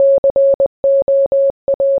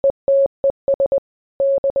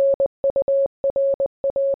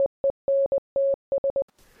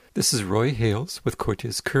This is Roy Hales with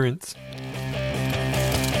Cortes Currents.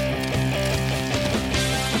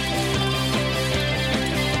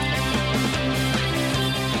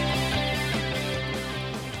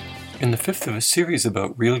 In the fifth of a series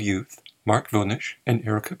about real youth, Mark Vonish and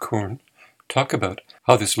Erica Korn talk about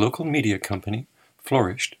how this local media company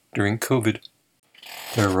flourished during COVID.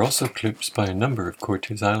 There are also clips by a number of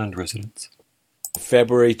Cortes Island residents.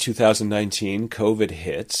 February 2019, COVID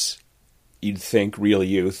hits. You'd think Real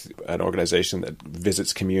Youth, an organization that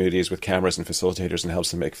visits communities with cameras and facilitators and helps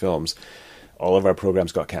them make films, all of our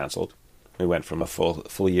programs got cancelled. We went from a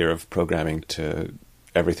full year of programming to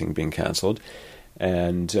everything being cancelled.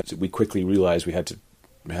 And we quickly realized we had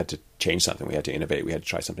to change something. We had to innovate. We had to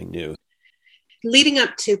try something new. Leading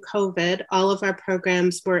up to COVID, all of our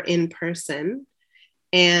programs were in person.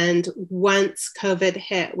 And once COVID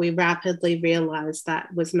hit, we rapidly realized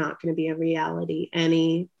that was not going to be a reality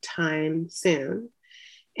anytime soon.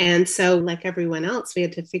 And so, like everyone else, we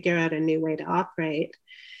had to figure out a new way to operate.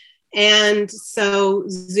 And so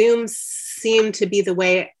Zoom seemed to be the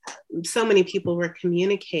way so many people were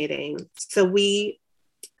communicating. So we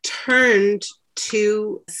turned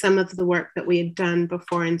to some of the work that we had done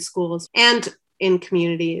before in schools and in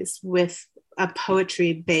communities with a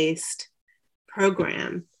poetry-based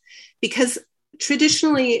program, because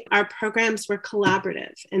traditionally our programs were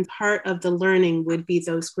collaborative, and part of the learning would be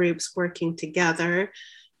those groups working together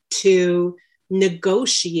to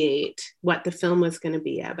negotiate what the film was going to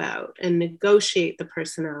be about and negotiate the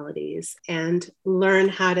personalities and learn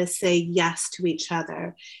how to say yes to each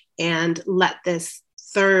other and let this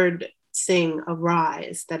third thing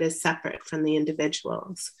arise that is separate from the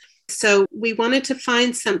individuals. So we wanted to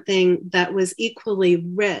find something that was equally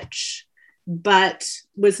rich, but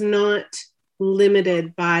was not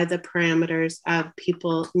limited by the parameters of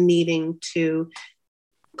people needing to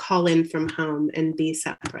call in from home and be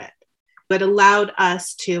separate. It allowed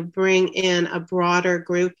us to bring in a broader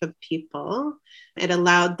group of people. It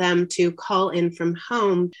allowed them to call in from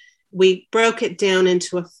home. We broke it down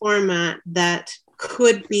into a format that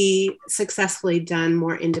could be successfully done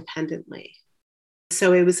more independently.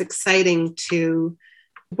 So it was exciting to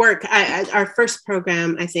work. Our first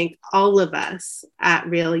program, I think all of us at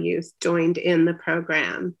Real Youth joined in the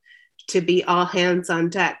program to be all hands on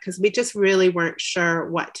deck because we just really weren't sure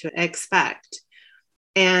what to expect.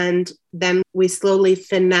 And then we slowly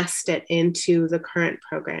finessed it into the current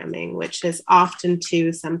programming, which is often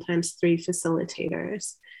 2, sometimes 3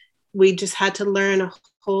 facilitators. We just had to learn a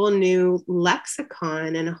whole new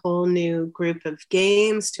lexicon and a whole new group of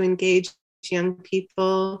games to engage young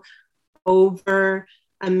people over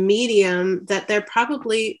a medium that they're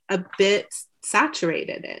probably a bit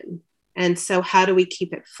saturated in. And so how do we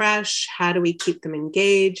keep it fresh? How do we keep them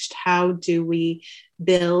engaged? How do we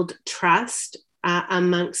build trust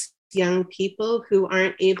amongst young people who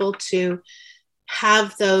aren't able to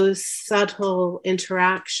have those subtle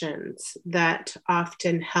interactions that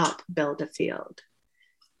often help build a field?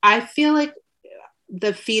 I feel like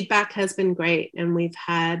the feedback has been great, and we've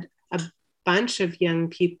had a bunch of young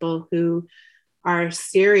people who are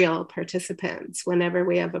serial participants. Whenever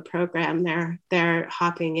we have a program, they're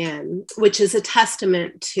hopping in, which is a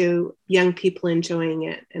testament to young people enjoying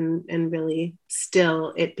it and really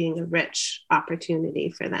still it being a rich opportunity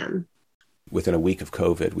for them. Within a week of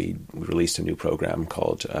COVID, we released a new program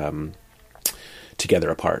called Together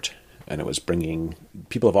Apart, and it was bringing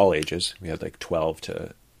people of all ages. We had like 12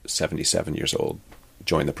 to 77 years old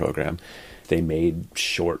join the program. They made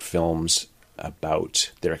short films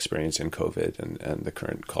about their experience in COVID and the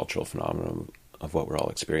current cultural phenomenon of what we're all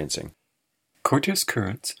experiencing. Cortes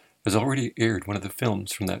Currents has already aired one of the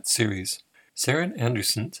films from that series. Sarah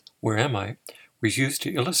Anderson's Where Am I? Was used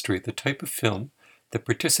to illustrate the type of film that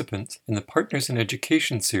participants in the Partners in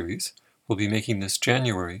Education series will be making this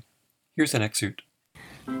January. Here's an excerpt.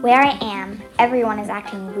 Where I am, everyone is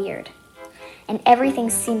acting weird, and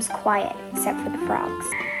everything seems quiet except for the frogs.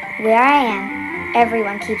 Where I am,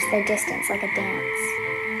 everyone keeps their distance like a dance.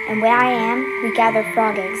 And where I am, we gather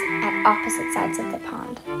frog eggs at opposite sides of the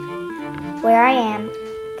pond. Where I am,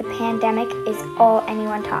 the pandemic is all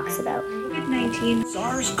anyone talks about. COVID-19.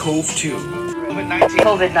 SARS-CoV-2.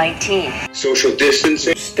 COVID-19. Social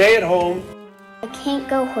distancing. Stay at home. I can't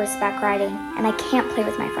go horseback riding, and I can't play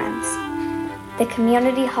with my friends. The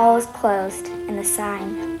community hall is closed, and the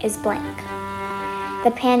sign is blank.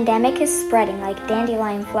 The pandemic is spreading like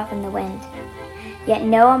dandelion fluff in the wind. Yet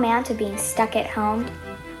no amount of being stuck at home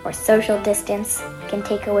or social distance can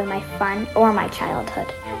take away my fun or my childhood.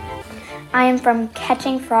 I am from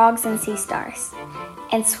catching frogs and sea stars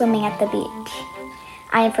and swimming at the beach.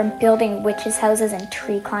 I am from building witches' houses and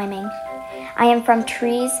tree climbing. I am from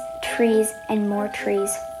trees, trees, and more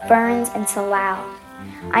trees, ferns and salal.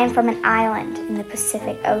 I am from an island in the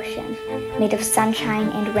Pacific Ocean, made of sunshine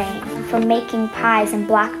and rain, from making pies and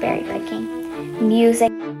blackberry picking,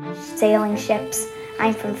 music, sailing ships. I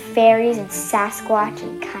am from fairies and Sasquatch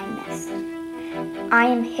and kindness. I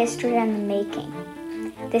am history in the making.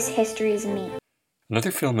 This history is me.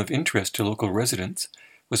 Another film of interest to local residents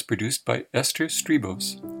was produced by Esther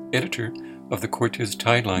Stribos, editor of the Cortes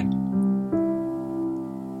Tideline.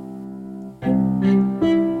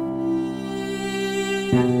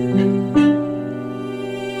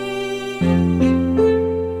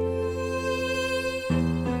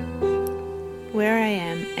 Where I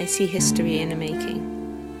am, I see history in the making.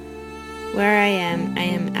 Where I am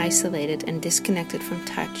isolated and disconnected from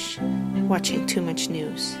touch, watching too much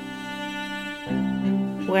news.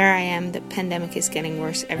 Where I am, the pandemic is getting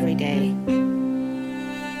worse every day.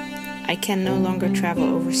 I can no longer travel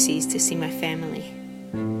overseas to see my family.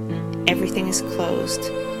 Everything is closed.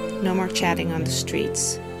 No more chatting on the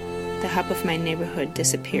streets. The hub of my neighborhood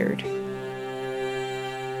disappeared.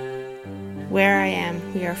 Where I am,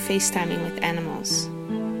 we are FaceTiming with animals.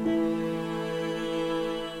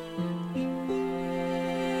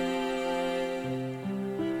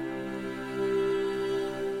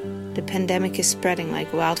 The pandemic is spreading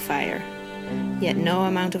like wildfire, yet no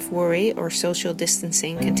amount of worry or social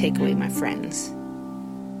distancing can take away my friends.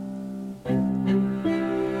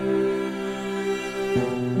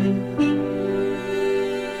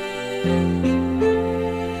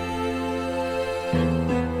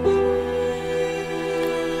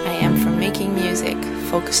 I am from making music,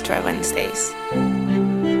 Focustra Wednesdays.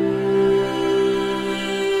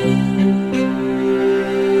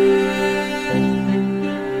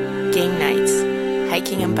 Game nights,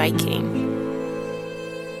 hiking and biking.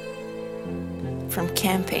 From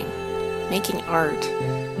camping, making art.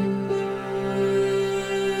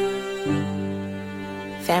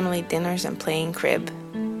 Family dinners and playing crib.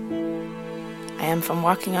 I am from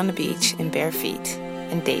walking on the beach in bare feet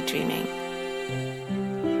and daydreaming.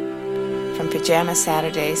 From pajama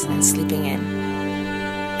Saturdays and sleeping in.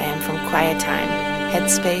 I am from quiet time,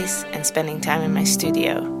 headspace, and spending time in my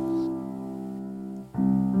studio.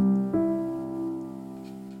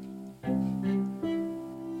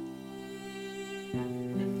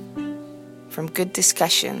 From good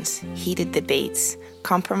discussions, heated debates,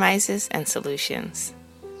 compromises, and solutions.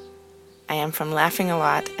 I am from laughing a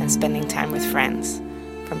lot and spending time with friends,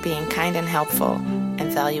 from being kind and helpful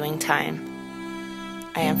and valuing time.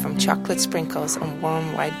 I am from chocolate sprinkles on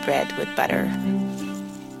warm white bread with butter.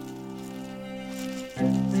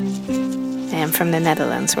 I am from the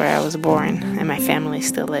Netherlands, where I was born and my family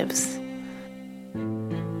still lives.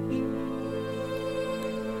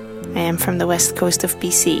 I am from the west coast of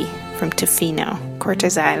BC, from Tofino,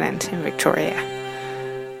 Cortes Island in Victoria.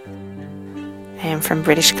 I am from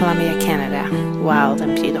British Columbia, Canada, wild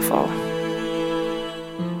and beautiful.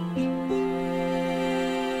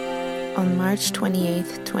 On March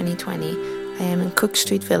 28th, 2020, I am in Cook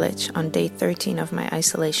Street Village on day 13 of my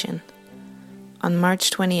isolation. On March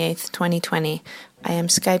 28th, 2020, I am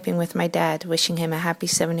Skyping with my dad, wishing him a happy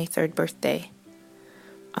 73rd birthday.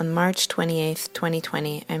 On March 28th,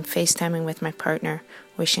 2020, I am FaceTiming with my partner,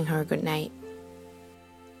 wishing her a good night.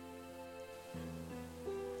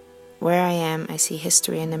 Where I am, I see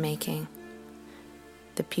history in the making.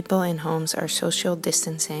 The people in homes are social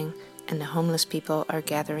distancing, and the homeless people are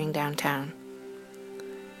gathering downtown.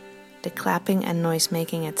 The clapping and noise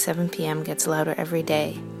making at 7 p.m. gets louder every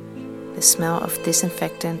day. The smell of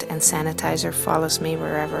disinfectant and sanitizer follows me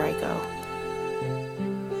wherever I go.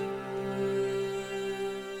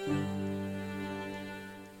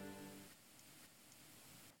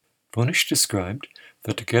 Vonish described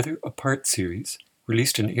the Together Apart series,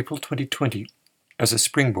 released in April 2020, as a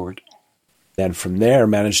springboard. And from there,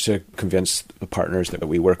 managed to convince the partners that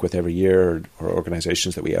we work with every year, or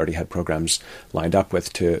organizations that we already had programs lined up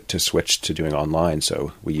with, to switch to doing online.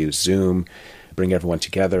 So we use Zoom, bring everyone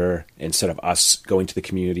together. Instead of us going to the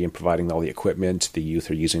community and providing all the equipment, the youth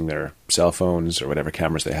are using their cell phones or whatever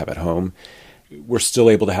cameras they have at home. We're still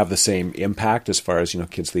able to have the same impact as far as,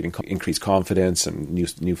 kids leading increased confidence and new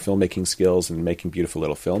filmmaking skills and making beautiful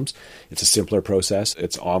little films. It's a simpler process.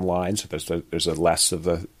 It's online, so there's a less of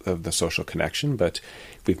the social connection. But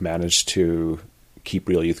we've managed to keep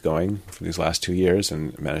Real Youth going for these last 2 years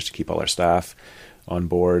and managed to keep all our staff on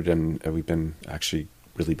board. And we've been actually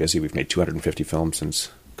really busy. We've made 250 films since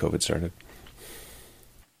COVID started.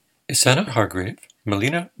 Isana Hargrave,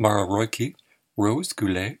 Melina Mararoiki, Rose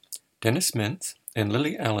Goulet, Dennis Mentz, and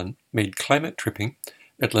Lily Allen made climate tripping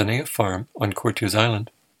at Linnea Farm on Cortes Island.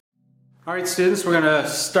 All right, students, we're going to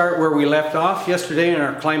start where we left off yesterday in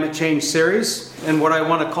our climate change series. And what I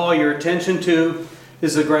want to call your attention to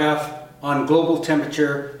is the graph on global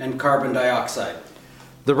temperature and carbon dioxide.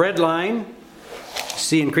 The red line,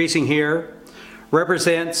 see increasing here,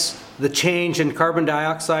 represents the change in carbon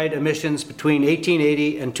dioxide emissions between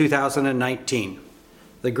 1880 and 2019.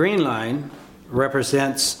 The green line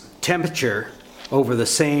represents temperature over the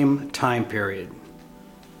same time period.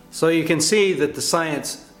 So you can see that the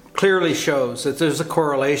science clearly shows that there's a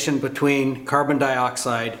correlation between carbon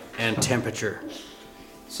dioxide and temperature.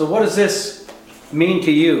 So what does this mean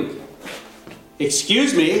to you?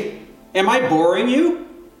 Excuse me, am I boring you?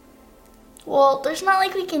 Well, there's not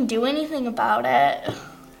like we can do anything about it.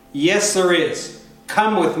 Yes, there is.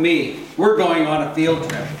 Come with me. We're going on a field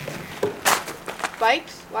trip.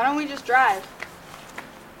 Bikes? Why don't we just drive?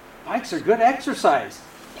 Bikes are good exercise.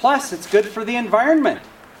 Plus, it's good for the environment.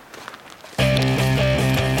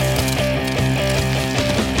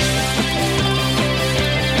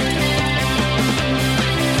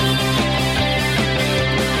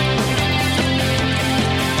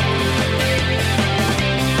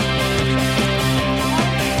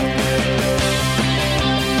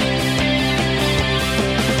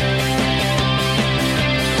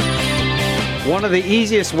 One of the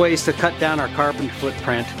easiest ways to cut down our carbon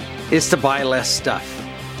footprint is to buy less stuff.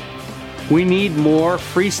 We need more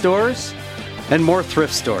free stores and more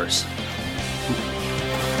thrift stores.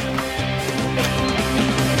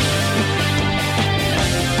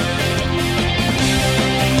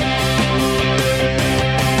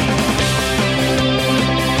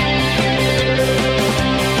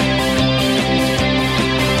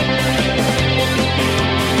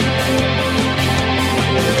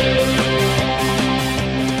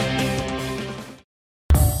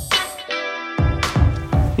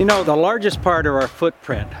 You know, the largest part of our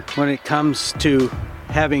footprint when it comes to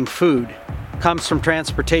having food comes from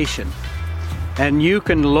transportation. And you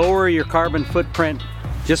can lower your carbon footprint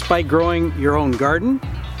just by growing your own garden,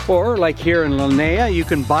 or like here in Linnea, you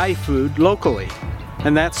can buy food locally.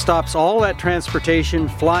 And that stops all that transportation,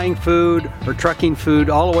 flying food or trucking food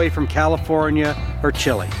all the way from California or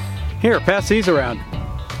Chile. Here, pass these around.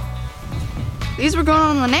 These were going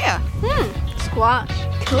on Linnea. Squash.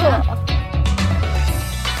 Cool.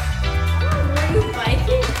 Are you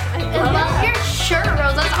biking? I love your shirt,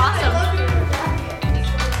 Rose. That's awesome.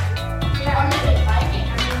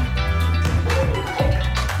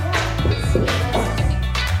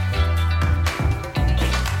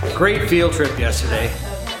 Great field trip yesterday.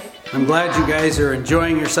 I'm glad you guys are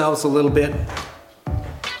enjoying yourselves a little bit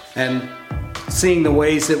and seeing the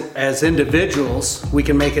ways that as individuals we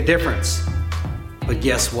can make a difference. But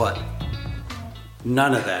guess what?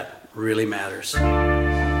 None of that really matters.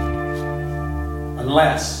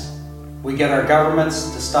 Unless we get our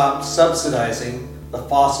governments to stop subsidizing the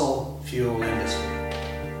fossil fuel industry.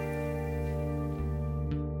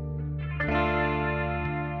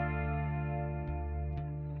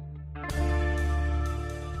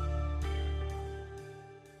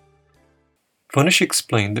 Vonish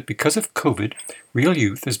explained that because of COVID, Real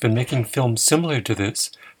Youth has been making films similar to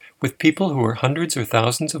this with people who are hundreds or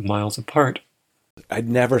thousands of miles apart. I'd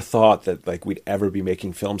never thought that we'd ever be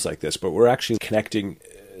making films like this, but we're actually connecting.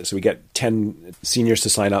 So we get 10 seniors to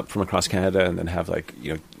sign up from across Canada, and then have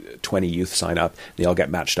 20 youth sign up. They all get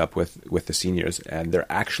matched up with the seniors, and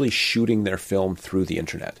they're actually shooting their film through the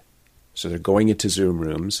internet. So they're going into Zoom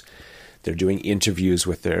rooms, they're doing interviews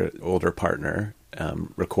with their older partner,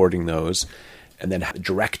 recording those, and then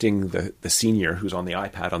directing the senior who's on the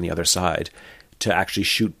iPad on the other side to actually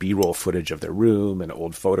shoot B-roll footage of their room and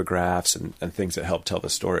old photographs and things that help tell the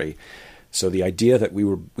story. So the idea that we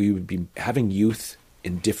would be having youth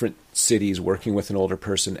in different cities working with an older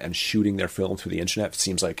person and shooting their film through the internet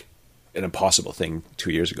seems like an impossible thing 2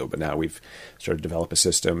 years ago. But now we've started to develop a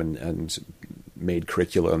system and made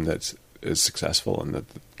curriculum that is successful and that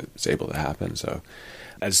it's able to happen. So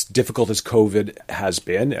as difficult as COVID has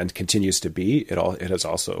been and continues to be, it has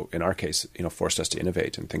also, in our case, forced us to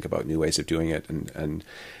innovate and think about new ways of doing it and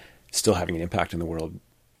still having an impact in the world.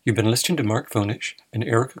 You've been listening to Mark Vonish and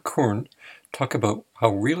Erica Korn talk about how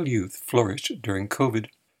Real Youth flourished during COVID.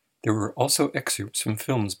 There were also excerpts from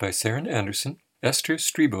films by Saren Anderson, Esther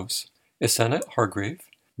Stribos, Isana Hargrave,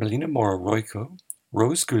 Melina Mora-Royko,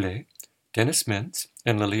 Rose Goulet, Dennis Mentz,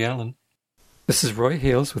 and Lily Allen. This is Roy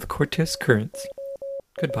Hales with Cortes Currents.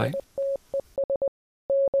 Goodbye.